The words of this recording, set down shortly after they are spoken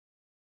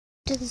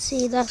didn't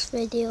see that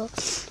video,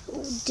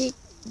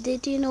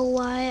 did you know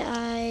why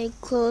I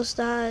closed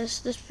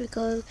eyes? Just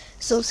because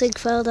something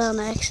fell down,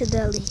 I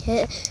accidentally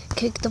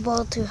kicked the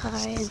ball too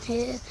high and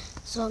hit it.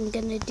 So I'm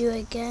gonna do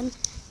it again,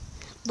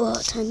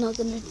 but I'm gonna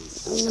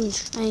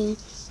try and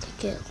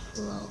kick it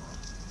low.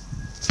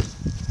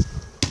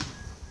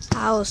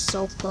 I was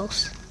so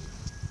close.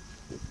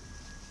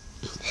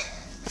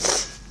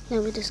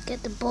 Then we just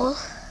get the ball.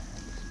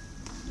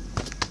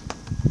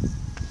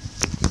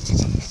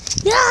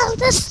 Yeah,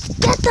 let's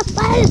get the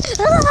ball.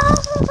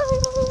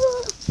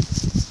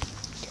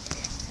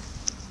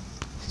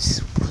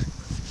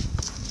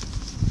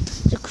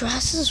 The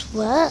grass is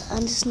wet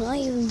and it's not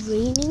even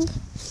raining.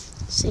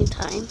 Same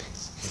time,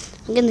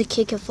 I'm gonna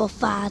kick it for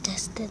far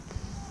distance.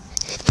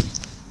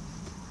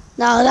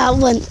 No, that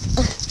went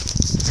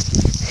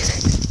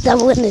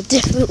a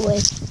different way.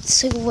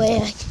 It's the way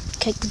I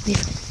kicked the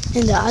beef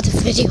in the other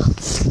video.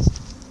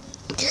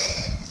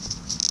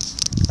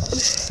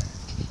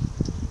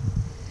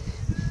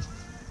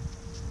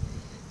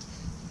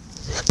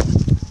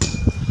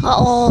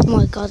 Oh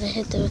my god, I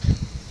hit the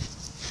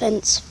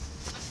fence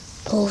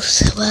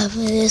post,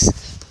 whatever it is.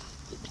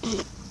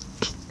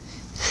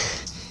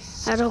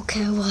 I don't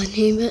care what I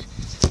name it.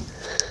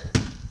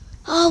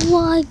 Oh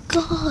my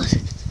god,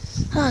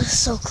 that's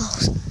so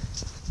close.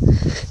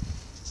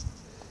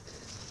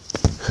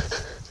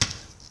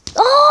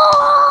 Oh!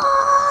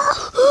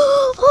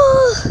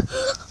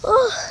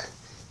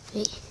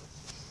 Wait,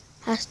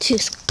 that's too.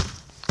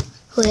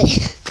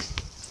 Wait.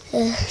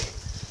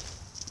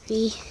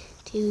 3,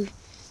 2,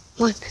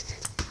 1.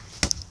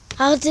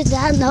 How did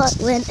that not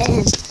went in?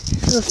 I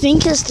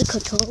think it's the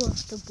control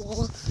of the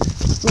ball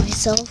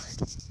myself.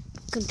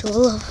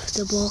 Control of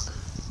the ball.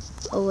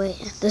 Oh wait,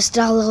 just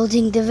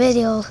downloading the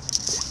video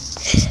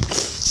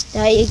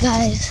that you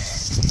guys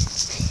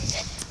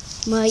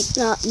might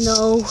not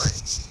know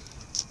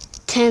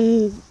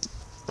 10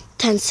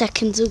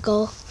 seconds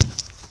ago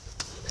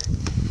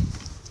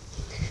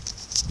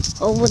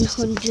or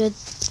 100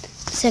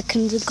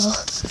 seconds ago.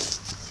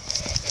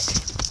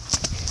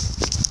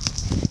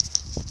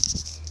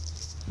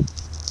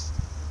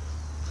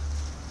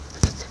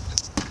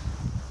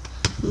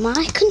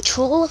 My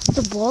control of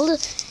the ball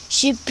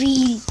should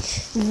be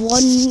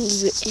one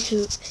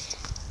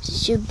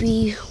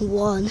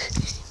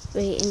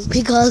rating,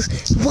 because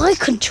my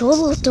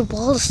control of the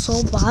ball is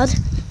so bad.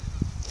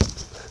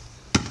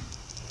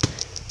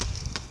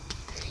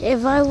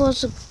 If I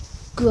was a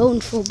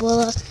grown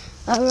footballer,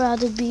 I'd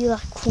rather be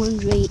like 1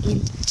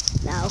 rating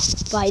now.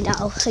 By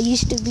now, I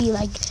used to be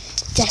like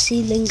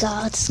Jesse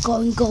Lingard,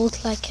 scoring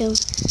goals like him.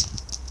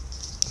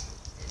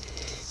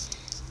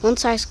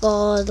 Once I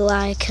scored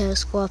like a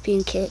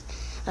scorpion kick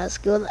at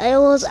school, it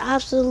was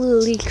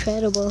absolutely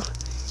incredible.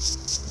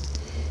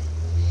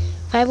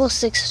 5 or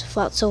 6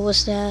 Fatso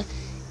was there.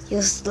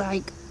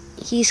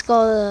 He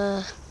scored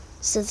a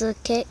scissor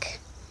kick.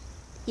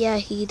 Yeah,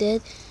 he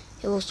did.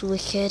 It was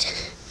wicked.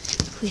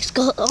 He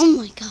scored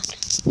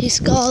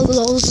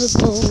loads of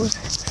goals.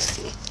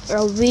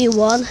 We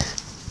won.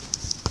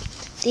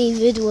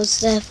 David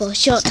was there for a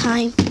short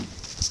time.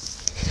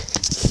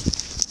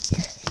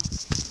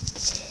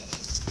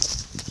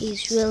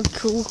 He's real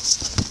cool.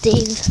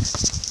 Dave,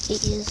 he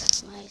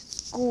is my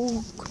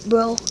school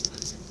bro.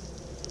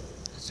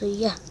 So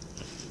yeah.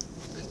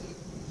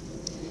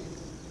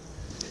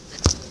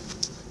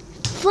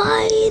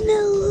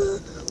 Finally.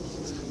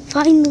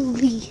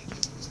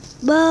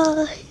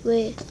 Bye.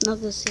 Wait, I'm not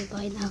gonna say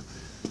bye now.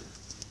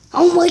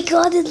 Oh my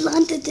god, it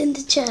landed in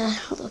the chair.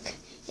 Look,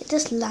 it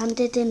just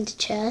landed in the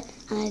chair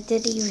and I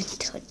didn't even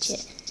touch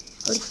it.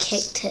 I only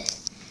kicked it.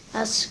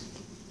 That's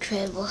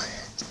incredible.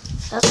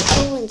 Let's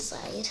go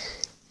inside.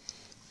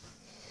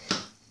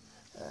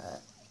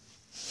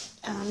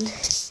 And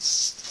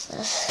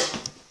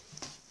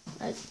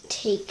I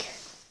take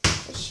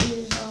the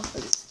shoes off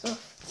and stuff.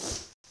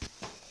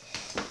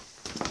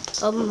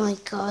 Oh my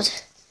god.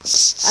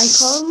 I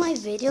call my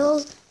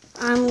video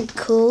I'm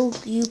cool,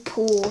 you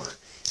poor,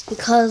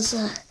 because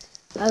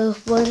I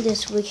was wearing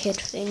this wicked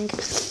thing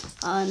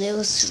and it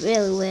was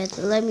really weird.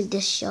 Let me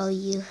just show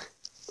you.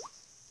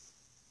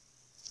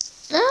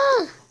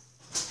 I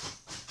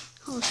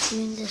was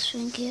doing this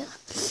thing here,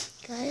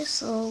 guys,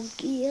 so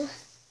yeah,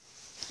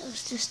 I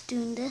was just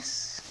doing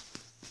this.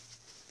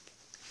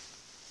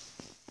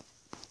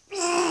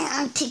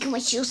 I'm taking my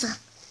shoes off,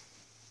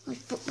 my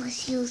football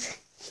shoes.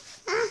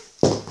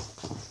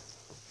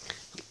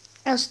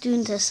 I was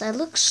doing this. I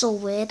look so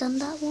weird on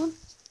that one.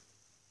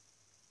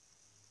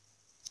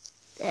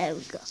 There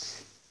we go.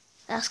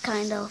 That's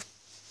kind of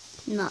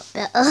not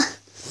better.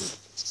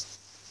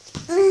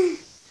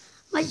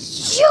 My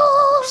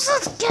shoes!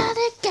 Let's get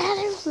it.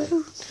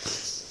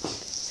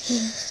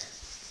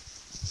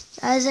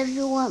 Guys, if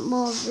you want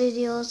more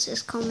videos,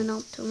 it's coming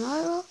up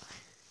tomorrow.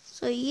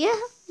 So yeah,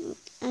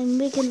 I'm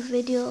making a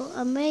video.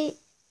 I make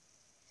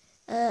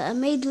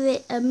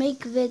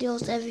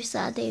videos every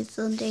Saturday and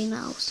Sunday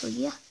now. So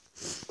yeah,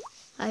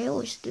 I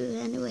always do it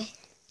anyway.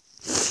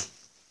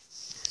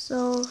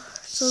 So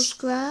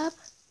subscribe.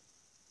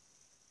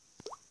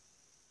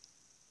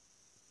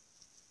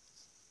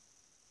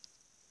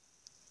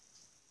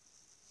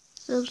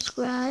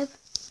 subscribe,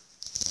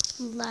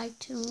 like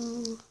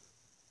to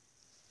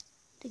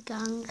the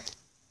gang.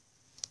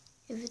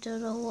 If you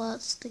don't know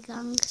what's the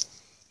gang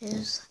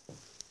is,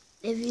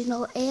 if you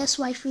know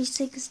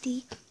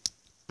ASY360,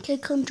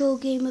 Kid Control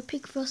Gamer,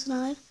 Pick Frost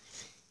 9,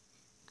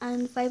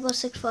 and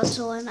 506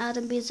 Frozo and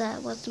Adam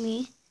BZ was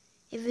me.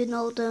 If you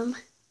know them,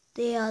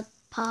 they are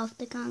part of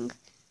the gang,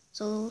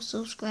 so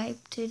subscribe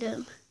to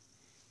them.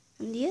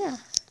 And yeah,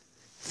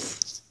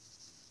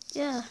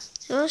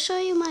 so I'll show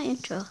you my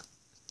intro.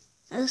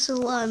 This is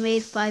what I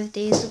made 5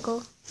 days ago,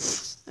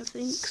 I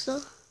think so.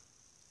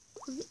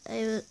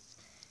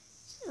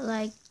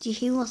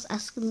 He was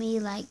asking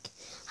me like,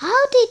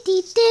 how did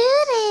he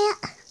do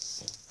that?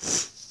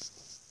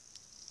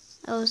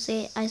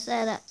 I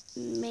said that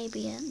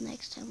maybe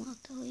next time I'll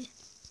tell you.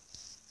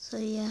 So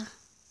yeah,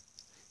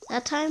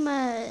 that time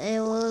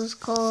it was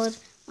called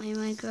my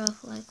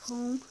Minecraft like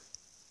home.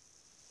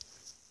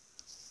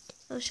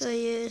 I'll show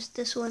you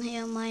this one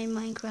here, my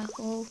Minecraft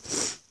home.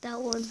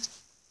 That one,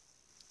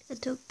 I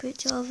took a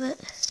picture of it.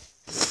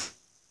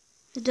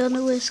 I don't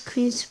know where's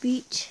Queen's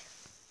Beach.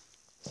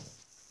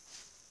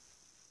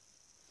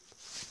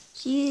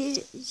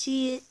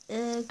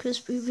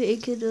 Crispy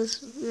Bacon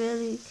was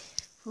really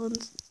fun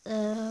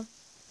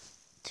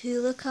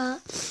to look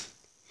at.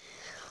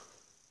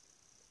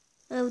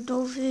 I have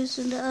no views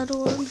in the other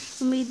one.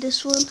 I made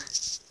this one.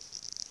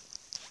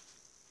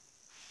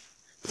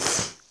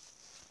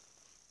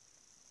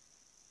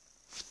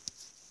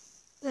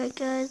 Right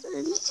guys,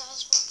 welcome to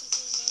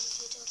another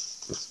video.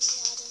 It's me,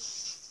 Adam.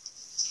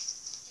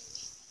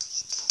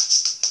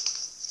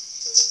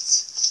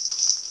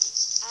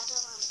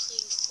 Adam, I'm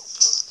playing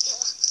football.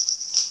 Yeah.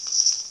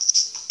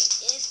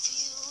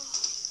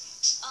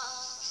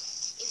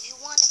 If you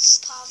want to be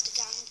part of the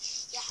gang,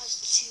 you have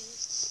to.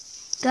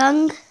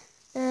 Gang.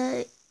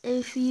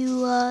 If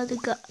you are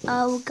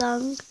our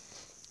gang,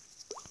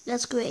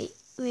 that's great.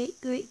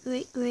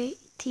 Great.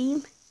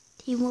 Team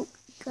up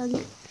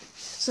gang.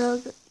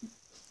 So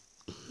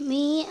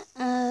me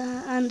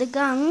and the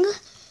gang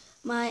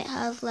might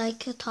have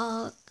like a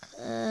talk.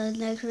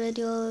 Next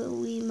video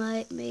we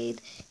might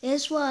made.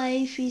 That's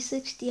why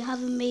 360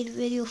 haven't made a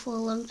video for a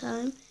long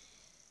time.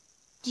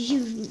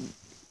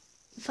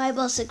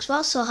 506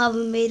 also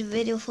haven't made a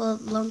video for a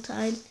long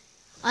time.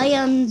 I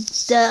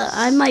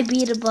might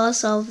be the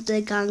boss of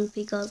the gang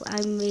because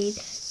I made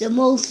the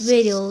most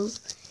videos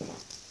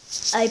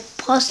I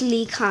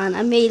possibly can.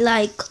 I made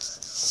like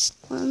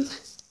 1,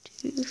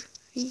 2,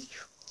 3,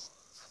 4,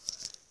 5,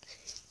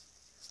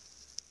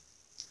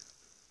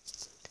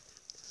 6, 7, 8, 9, 10,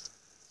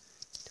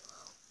 11,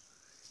 12,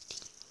 13,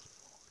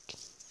 14,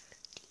 15,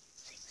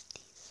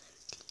 16,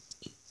 17,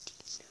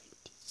 18,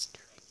 19,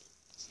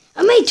 20.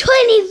 I made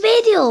 20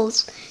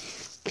 videos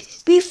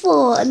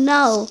before, and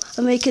now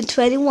I'm making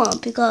 21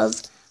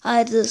 because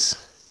I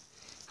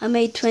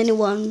made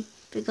 21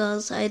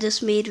 because I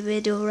just made a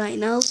video right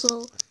now.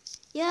 So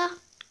yeah,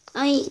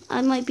 I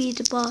might be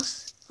the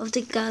boss of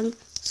the gang.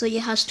 So you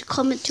have to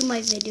comment to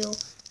my video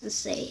and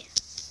say.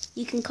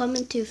 You can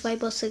comment to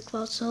 506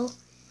 also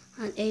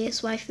and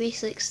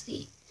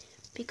ASY360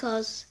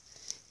 because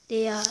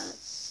they are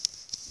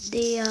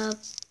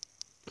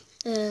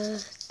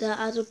the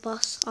other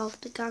boss of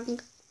the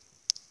gang.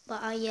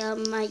 But I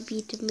might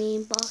be the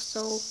main boss,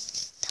 so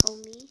tell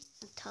me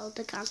and tell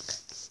the gang.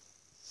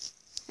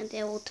 And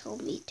they will tell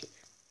me too.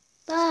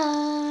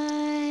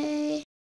 Bye!